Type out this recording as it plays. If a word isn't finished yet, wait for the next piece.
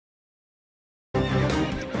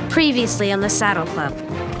Previously on the Saddle Club.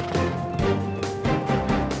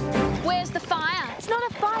 Where's the fire? It's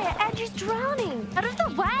not a fire. Andrew's drowning. Out of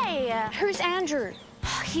the way. Who's Andrew?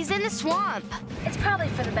 He's in the swamp. It's probably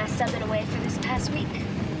for the best I've been away for this past week.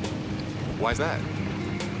 Why's that?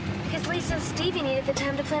 Because Lisa and Stevie needed the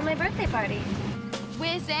time to plan my birthday party.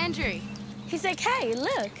 Where's Andrew? He's okay,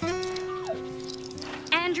 look.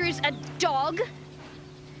 Andrew's a dog?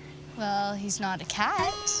 Well, he's not a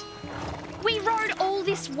cat. We rode all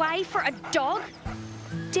this way for a dog?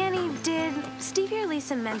 Danny, did Stevie or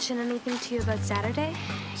Lisa mention anything to you about Saturday?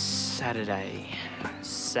 Saturday...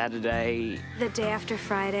 The day after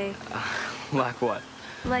Friday. Like what?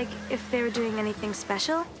 Like if they were doing anything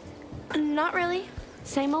special? Not really.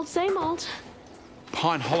 Same old, same old.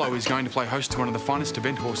 Pine Hollow is going to play host to one of the finest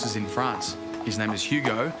event horses in France. His name is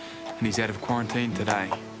Hugo, and he's out of quarantine today.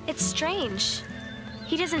 It's strange.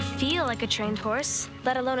 He doesn't feel like a trained horse,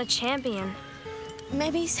 let alone a champion.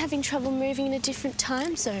 Maybe he's having trouble moving in a different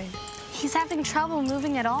time zone. He's having trouble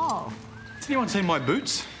moving at all. Has anyone seen my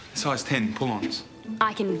boots? Size 10 pull-ons.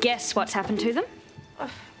 I can guess what's happened to them.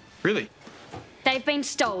 Really? They've been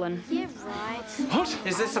stolen. Yeah, right. What?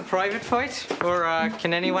 Is this a private fight, or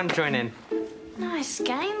can anyone join in? Nice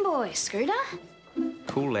game, boy, Scooter.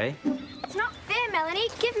 Cool, eh? It's not fair, Melanie.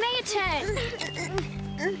 Give me a turn.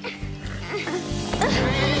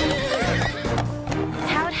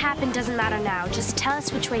 How it happened doesn't matter now. Just tell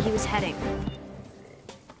us which way he was heading.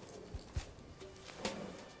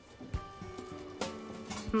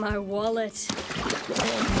 My wallet.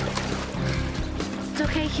 It's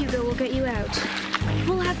okay, Hugo. We'll get you out.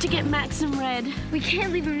 We'll have to get Max and Red. We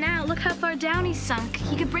can't leave him now. Look how far down he's sunk.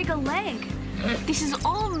 He could break a leg. This is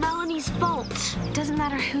all Melanie's fault. It doesn't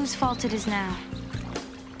matter whose fault it is now.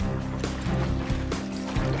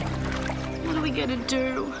 What are we gonna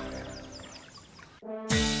do?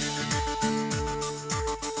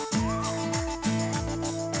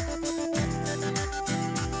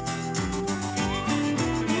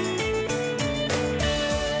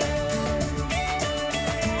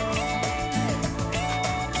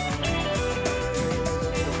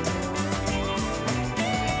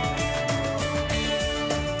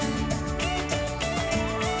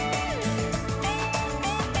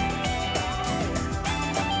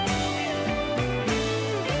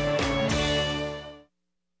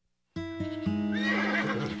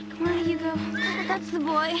 That's the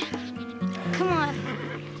boy. Come on.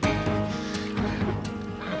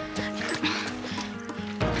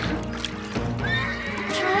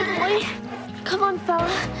 Try, boy. Come on, fella.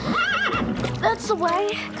 That's the way.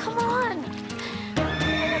 Come on.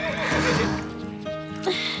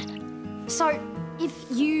 So, if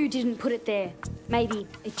you didn't put it there, maybe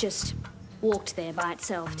it just walked there by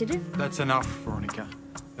itself, did it? That's enough, Veronica.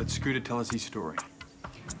 Let Scooter tell us his story.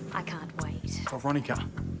 I can't wait. Oh, Veronica.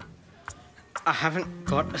 I haven't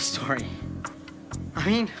got a story. I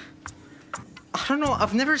mean, I don't know,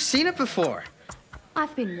 I've never seen it before.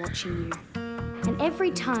 I've been watching you, and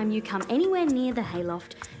every time you come anywhere near the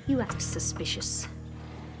hayloft, you act suspicious.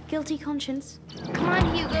 Guilty conscience. Come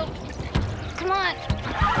on, Hugo. Come on. Come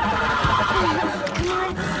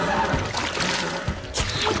on.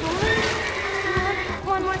 Try, boy. Come on.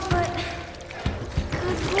 One more foot.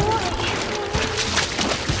 Good boy.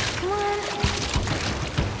 Come on.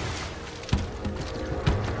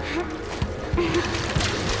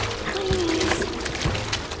 Please.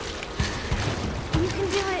 You can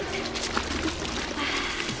do it.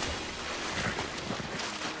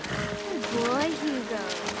 Good boy, Hugo.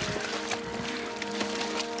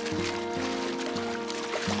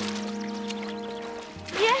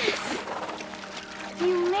 Yes!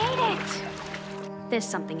 You made it! There's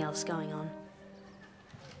something else going on.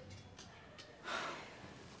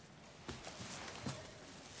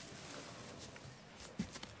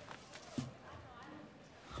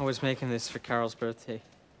 I was making this for Carole's birthday.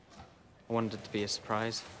 I wanted it to be a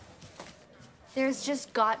surprise. There's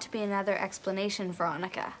just got to be another explanation,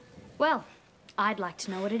 Veronica. Well, I'd like to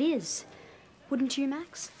know what it is. Wouldn't you,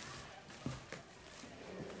 Max?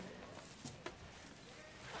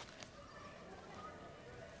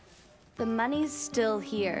 The money's still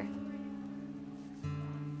here.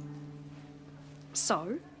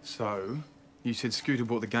 So? So, you said Scooter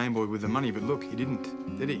bought the Game Boy with the money, but look, he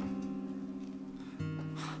didn't, did he?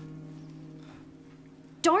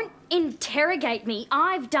 Don't interrogate me.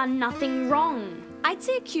 I've done nothing wrong. I'd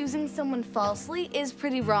say accusing someone falsely is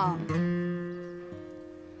pretty wrong.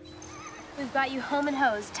 We've got you home and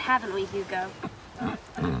hosed, haven't we, Hugo?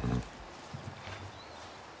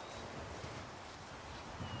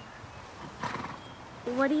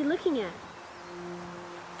 What are you looking at?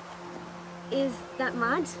 Is that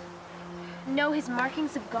mud? No, his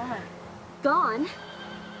markings have gone. Gone?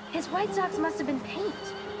 His white socks must have been paint.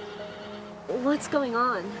 What's going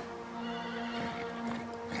on?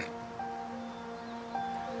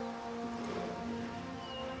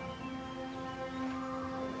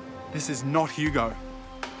 This is not Hugo.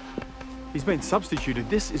 He's been substituted.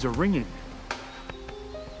 This is a ring-in.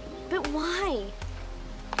 But why?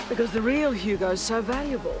 Because the real Hugo's so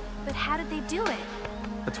valuable. But how did they do it?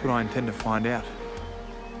 That's what I intend to find out.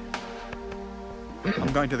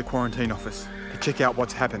 I'm going to the quarantine office to check out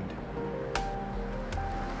what's happened.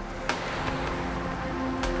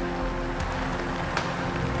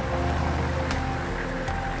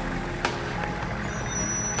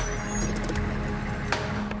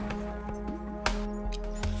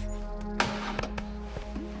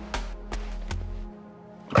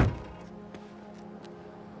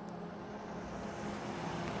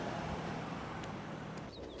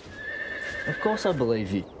 Of course I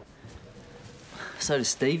believe you. So does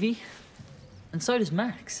Stevie. And so does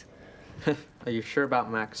Max. Are you sure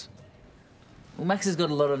about Max? Well, Max has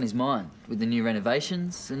got a lot on his mind with the new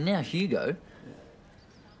renovations, and now Hugo.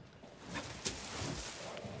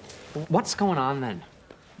 What's going on then?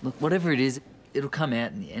 Look, whatever it is, it'll come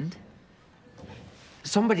out in the end.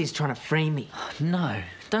 Somebody's trying to frame me. No,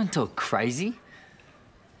 don't talk crazy.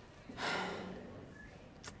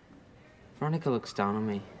 Veronica looks down on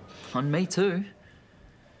me. On me too.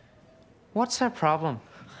 What's her problem?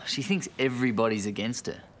 She thinks everybody's against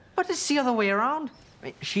her. But it's the other way around. I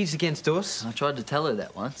mean, she's against us. I tried to tell her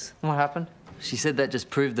that once. What happened? She said that just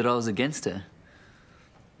proved that I was against her.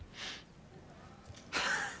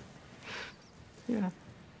 Yeah.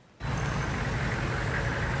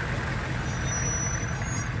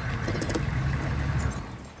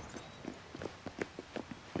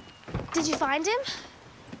 Did you find him?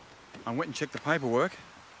 I went and checked the paperwork.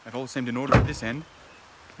 It all seemed in order at this end.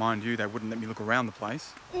 Mind you, they wouldn't let me look around the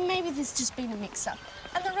place. Maybe there's just been a mix-up,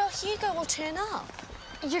 and the real Hugo will turn up.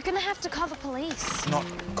 You're gonna have to call the police. Not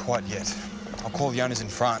quite yet. I'll call the owners in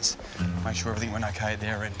France, make sure everything went okay at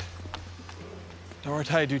their end.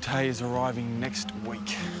 Dorothée Dutay is arriving next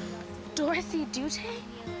week. Dorothy Dute?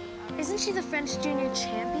 Isn't she the French junior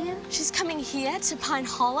champion? She's coming here to Pine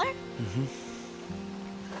Hollow? Mm-hmm.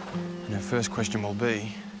 And her first question will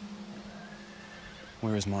be,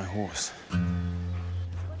 where is my horse?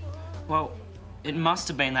 Well, it must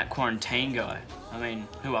have been that quarantine guy. I mean,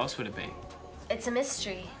 who else would it be? It's a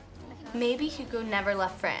mystery. Maybe Hugo never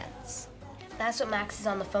left France. That's what Max is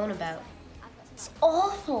on the phone about. It's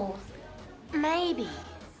awful. Maybe.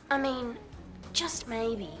 I mean, just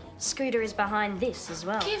maybe. Scooter is behind this as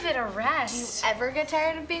well. Give it a Do you rest. ever get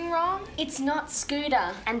tired of being wrong? It's not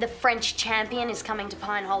Scooter. And the French champion is coming to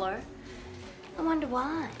Pine Hollow. I wonder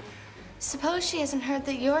why. Suppose she hasn't heard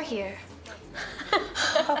that you're here.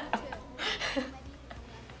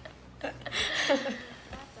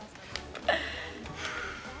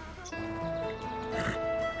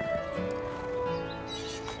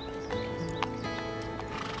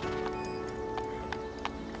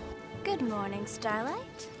 Good morning,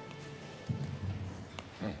 Starlight.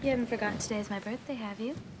 You haven't forgotten today's my birthday, have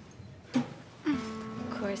you?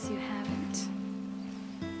 Of course you haven't.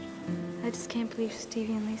 I just can't believe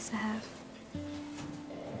Stevie and Lisa have.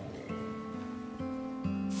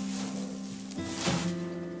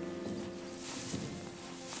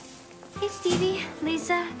 Hey, Stevie,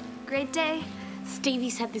 Lisa, great day.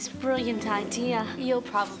 Stevie's had this brilliant idea. You'll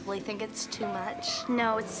probably think it's too much.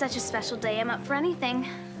 No, it's such a special day. I'm up for anything.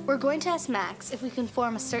 We're going to ask Max if we can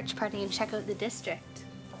form a search party and check out the district.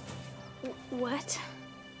 What?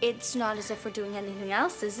 It's not as if we're doing anything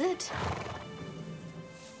else, is it?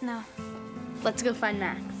 No. Let's go find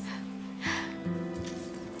Max.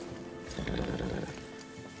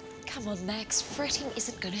 Come on, Max. Fretting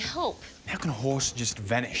isn't going to help. How can a horse just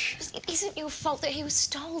vanish? It isn't your fault that he was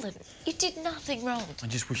stolen. You did nothing wrong. I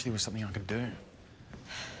just wish there was something I could do.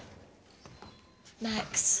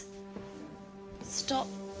 Max, stop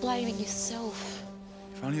blaming yourself.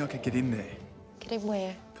 If only I could get in there, Get him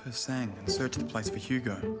where? per sang, and search the place for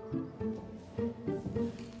Hugo.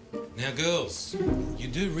 Now, girls, you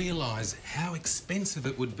do realise how expensive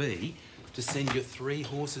it would be to send your 3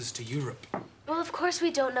 horses to Europe. Well, of course we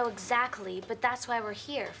don't know exactly, but that's why we're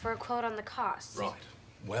here, for a quote on the cost. Right.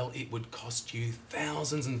 Well, it would cost you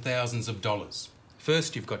thousands and thousands of dollars.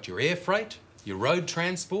 First, you've got your air freight, your road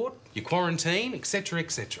transport, your quarantine, etc.,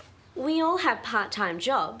 etc. We all have part-time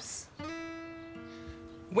jobs.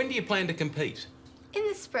 When do you plan to compete? In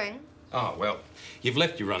the spring. Oh, well, you've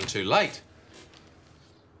left your run too late.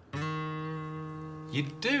 You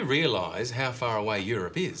do realise how far away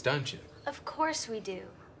Europe is, don't you? Of course we do.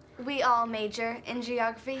 We all major in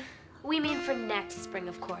geography. We mean for next spring,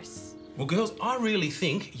 of course. Well, girls, I really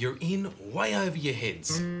think you're in way over your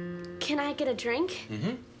heads. Can I get a drink?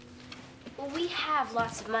 Mm-hmm. Well, we have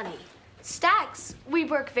lots of money. Stacks, we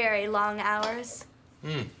work very long hours.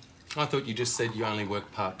 I thought you just said you only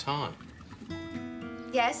work part-time.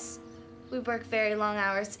 Yes, we work very long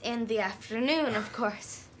hours in the afternoon, of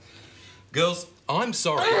course. Girls, I'm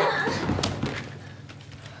sorry.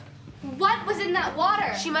 What was in that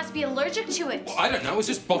water? She must be allergic to it. I don't know, it's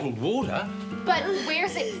just bottled water. But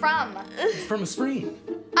where's it from? From a spring.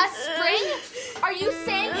 A spring? Are you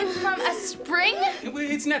saying it's from a spring?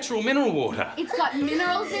 It's natural mineral water. It's got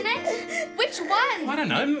minerals in it? Which one? I don't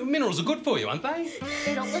know, minerals are good for you, aren't they?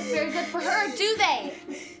 They don't look very good for her, do they?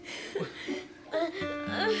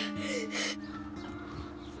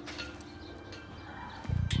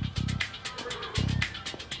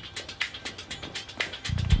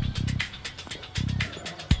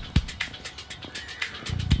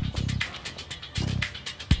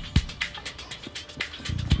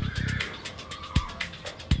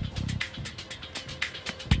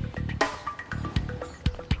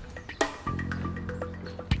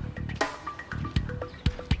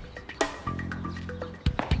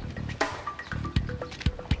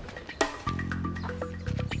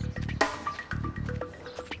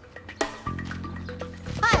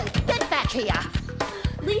 Here.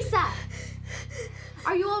 Lisa,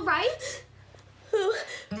 are you all right?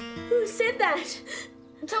 Who said that?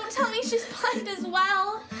 Don't tell me she's blind as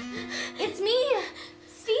well. It's me,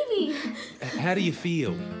 Stevie. How do you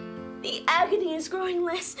feel? The agony is growing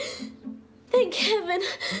less. Thank heaven.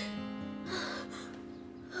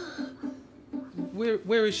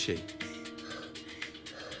 Where is she?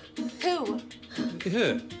 Who?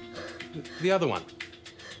 Her. The other one.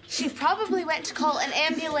 She probably went to call an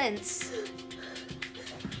ambulance.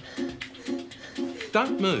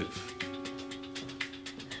 Don't move.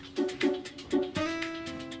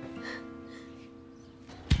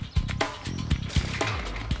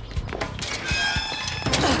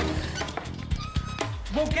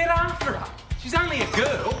 Well, get after her. She's only a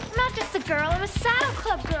girl. I'm not just a girl, I'm a saddle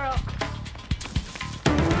club girl.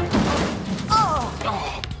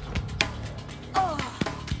 Oh.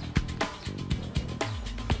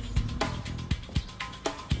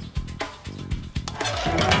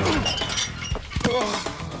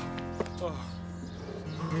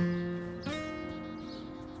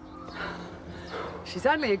 She's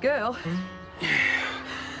only a girl.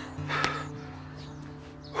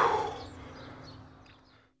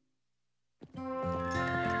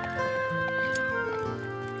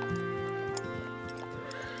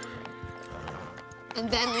 And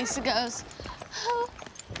then Lisa goes,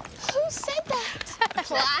 who said that?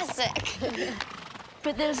 Classic.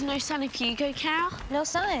 But there's no sign of Hugo, Carole? No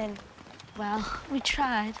sign. Well, we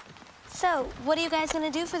tried. So, what are you guys gonna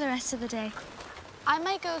do for the rest of the day? I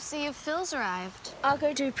might go see if Phil's arrived. I'll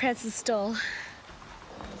go do Prance's stall.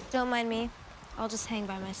 Don't mind me. I'll just hang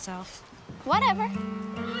by myself. Whatever.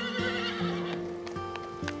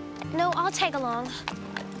 No, I'll tag along.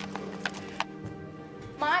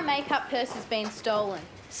 My makeup purse has been stolen.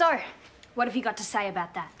 So, what have you got to say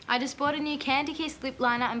about that? I just bought a new Candy Kiss lip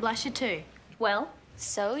liner and blusher too. Well?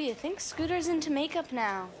 So, you think Scooter's into makeup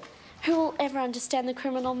now? Who will ever understand the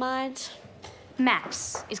criminal mind?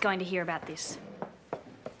 Max is going to hear about this.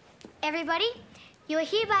 Everybody, you are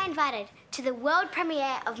hereby invited to the world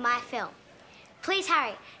premiere of my film. Please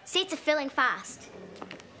hurry, seats are filling fast.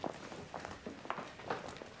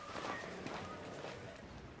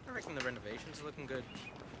 I reckon the renovations are looking good.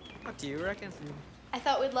 What do you reckon? I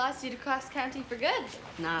thought we'd lost you to cross county for good.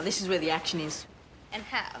 Nah, this is where the action is. And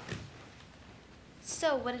how?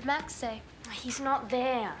 So, what did Max say? He's not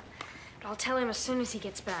there. But I'll tell him as soon as he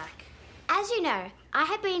gets back. As you know, I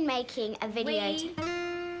have been making a video.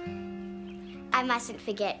 I mustn't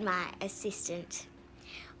forget my assistant.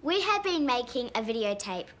 We have been making a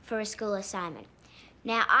videotape for a school assignment.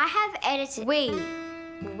 Now, I have edited...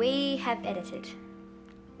 We have edited.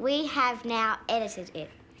 We have now edited it.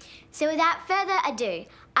 So without further ado,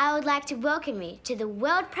 I would like to welcome you to the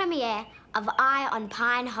world premiere of Eye on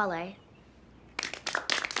Pine Hollow.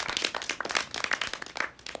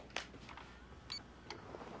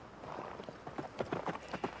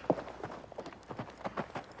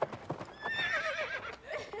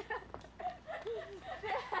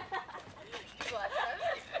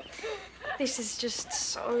 This is just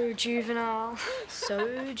so juvenile.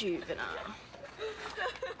 So juvenile.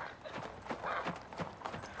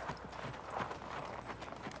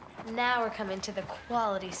 Now we're coming to the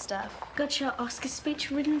quality stuff. Got your Oscar speech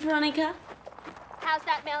written, Veronica? How's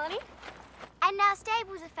that, Melanie? And now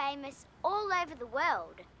stables are famous all over the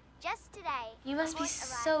world. just today. You must be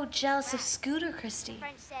so jealous of Scooter, Christy.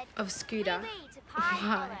 Of Scooter?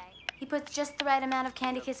 Why? He puts just the right amount of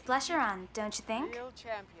Candy Kiss blusher on, don't you think?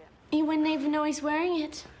 You wouldn't even know he's wearing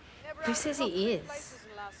it. Who says he is?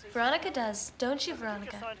 Veronica does, don't you,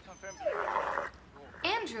 Veronica?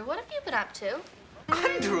 Andrew, what have you been up to?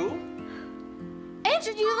 Andrew?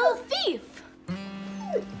 Andrew, you little thief!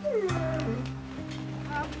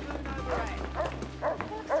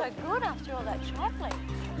 Looks so good after all that traveling.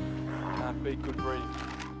 Can't beat good breeding.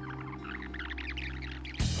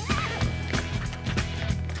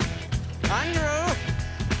 Andrew!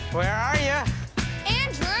 Where are you?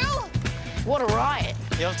 Andrew! What a riot.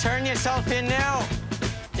 You'll turn yourself in now,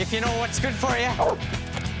 if you know what's good for you.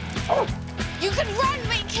 You can run,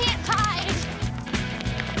 but you can't hide.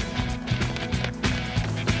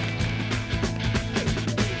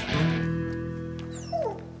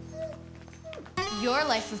 Your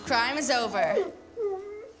life of crime is over.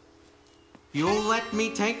 You'll let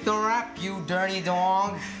me take the rap, you dirty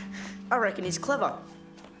dog. I reckon he's clever.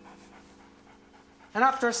 And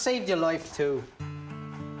after I saved your life, too.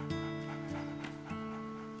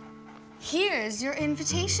 Here's your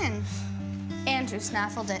invitation. Andrew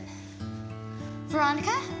snaffled it.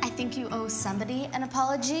 Veronica, I think you owe somebody an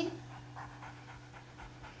apology.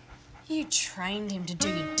 You trained him to do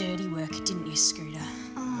your dirty work, didn't you, Scooter?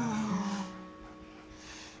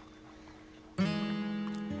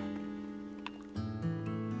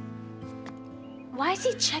 Why is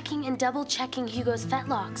he checking and double-checking Hugo's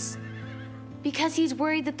fetlocks? Because he's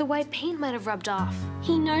worried that the white paint might have rubbed off.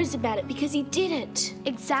 He knows about it because he did it.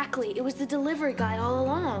 Exactly. It was the delivery guy all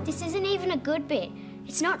along. This isn't even a good bit.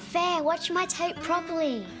 It's not fair. Watch my tape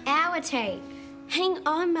properly. Our tape. Hang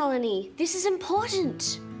on, Melanie. This is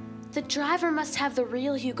important. The driver must have the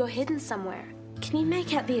real Hugo hidden somewhere. Can you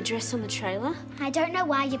make out the address on the trailer? I don't know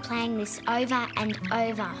why you're playing this over and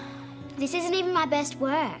over. This isn't even my best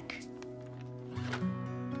work.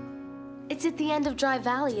 It's at the end of Dry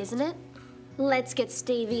Valley, isn't it? Let's get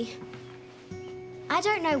Stevie. I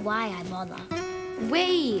don't know why I bother.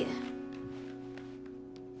 We.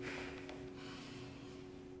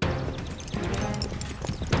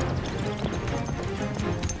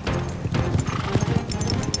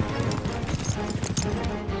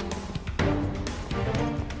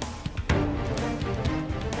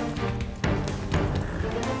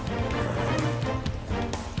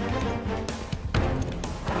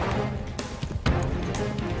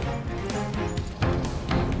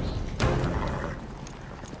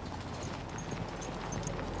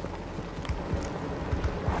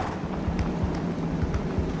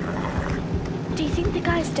 Do you think the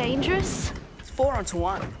guy's dangerous? It's 4 to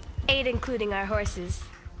 1. 8 including our horses.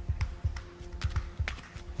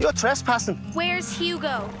 You're trespassing. Where's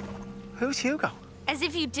Hugo? Who's Hugo? As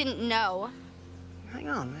if you didn't know. Hang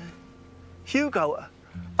on, man. Hugo,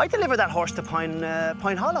 I delivered that horse to Pine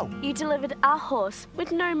Hollow. You delivered a horse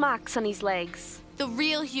with no marks on his legs. The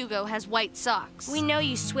real Hugo has white socks. We know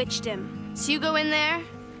you switched him. Is Hugo in there?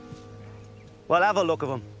 Well, have a look of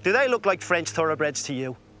them. Do they look like French thoroughbreds to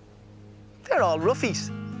you? They're all roughies.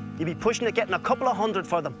 You'd be pushing it, getting a couple of $100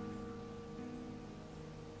 for them.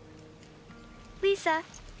 Lisa,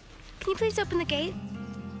 can you please open the gate?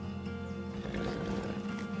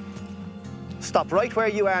 Stop right where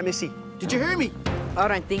you are, Missy. Did you hear me? I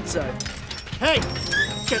don't think so. Hey,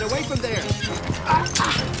 get away from there.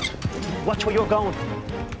 Watch where you're going.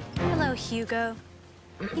 Hello, Hugo.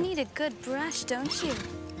 You need a good brush, don't you?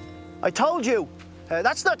 I told you.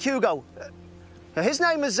 That's not Hugo. His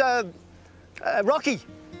name is, Rocky.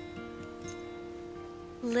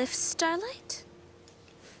 Lift Starlight?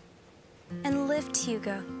 And lift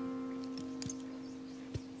Hugo.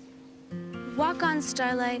 Walk on,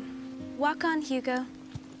 Starlight. Walk on, Hugo.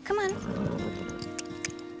 Come on.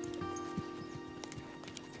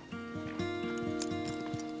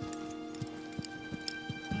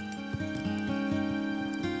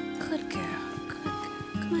 Good girl. Good girl.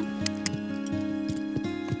 Come on.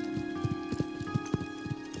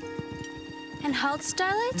 And halt,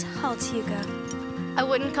 Starlight. Halt, Hugo. I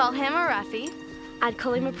wouldn't call him a roughie. I'd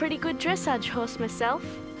call him a pretty good dressage horse myself.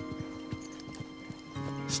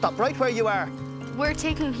 Stop right where you are. We're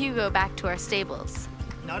taking Hugo back to our stables.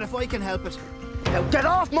 Not if I can help it. Now get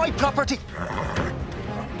off my property!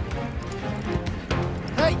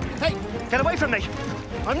 Hey, hey! Get away from me!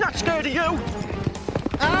 I'm not scared of you!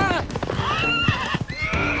 Ah!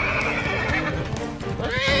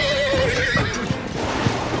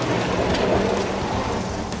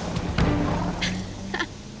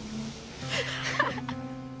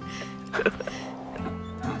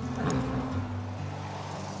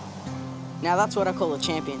 Now that's what I call a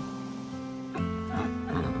champion.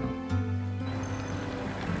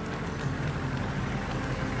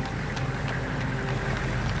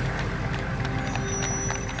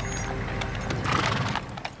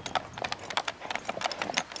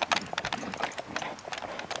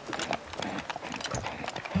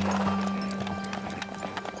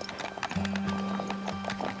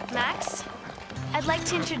 Max, I'd like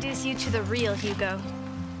to introduce you to the real Hugo.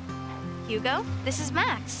 Hugo, this is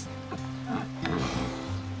Max.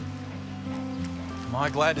 Am I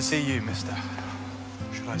glad to see you, mister?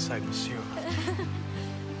 Should I say monsieur?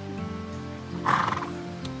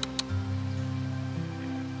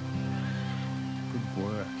 Good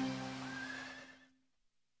work.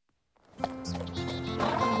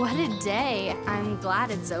 What a day. I'm glad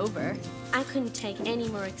it's over. I couldn't take any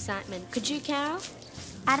more excitement. Could you, Carole?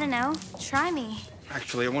 I don't know. Try me.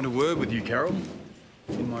 Actually, I want a word with you, Carole.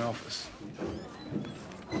 In my office.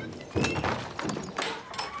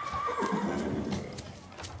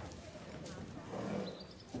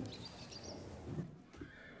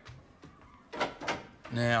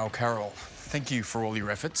 Now, Carole, thank you for all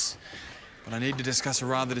your efforts, but I need to discuss a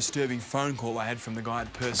rather disturbing phone call I had from the guy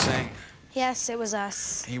at Persang. Yes, it was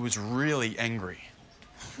us. He was really angry.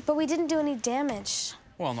 But we didn't do any damage.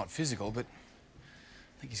 Well, not physical, but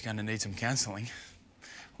I think he's going to need some counselling.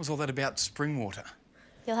 What was all that about spring water?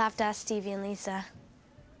 You'll have to ask Stevie and Lisa.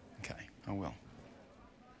 Okay, I will.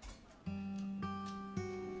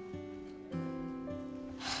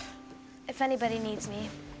 If anybody needs me,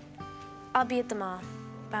 I'll be at the mall,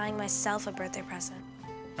 buying myself a birthday present.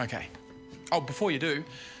 Okay. Oh, before you do,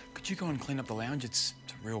 could you go and clean up the lounge? It's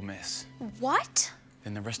a real mess. What?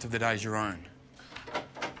 Then the rest of the day's your own.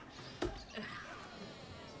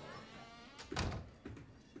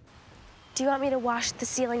 Do you want me to wash the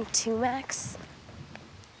ceiling too, Max?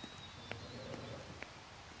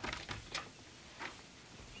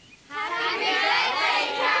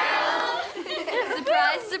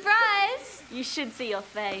 Surprise, surprise! You should see your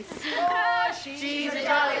face. Oh, she's a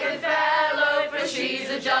jolly good fellow, for she's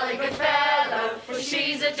a jolly good fellow, for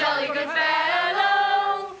she's a jolly good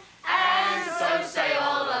fellow. And so say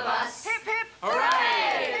all of us. Hip, hip,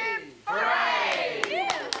 hooray! Hip, hooray!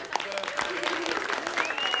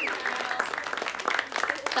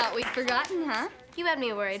 Thought we'd forgotten, huh? You had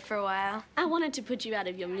me worried for a while. I wanted to put you out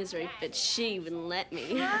of your misery, but she wouldn't let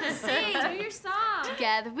me. Sing, do your song.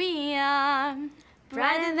 Together we are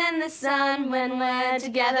brighter than the sun. When we're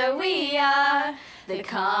together we are the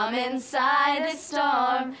calm inside the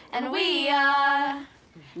storm. And we are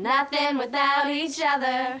nothing without each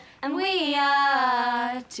other. And we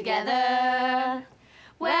are together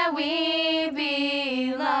where we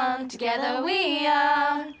belong. Together we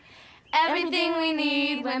are everything we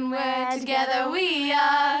need. When we're together we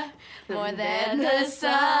are more than the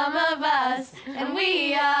sum of us. And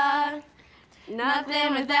we are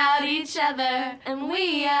nothing without each other. And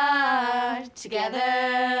we are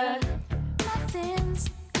together. Nothing's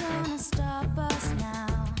gonna stop us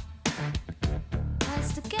now,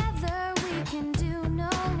 'cause together we can do no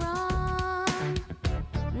wrong.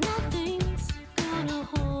 Nothing's gonna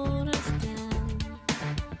hold us down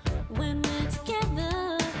when we're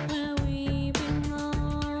together where we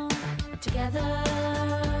belong. Together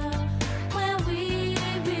where we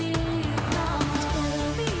belong. Together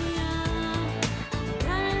we are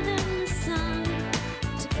brighter than the sun.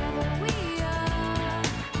 Together we are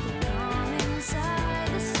the calm inside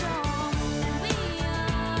the storm. And we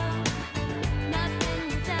are nothing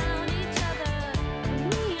without each other. And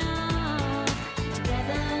we are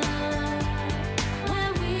together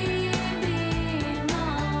where we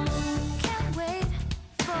belong. Can't wait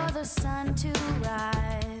for the sun to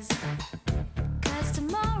rise, 'cause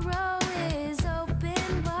tomorrow is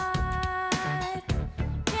open wide.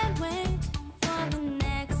 Can't wait for the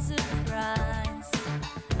next surprise.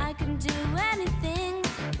 I can do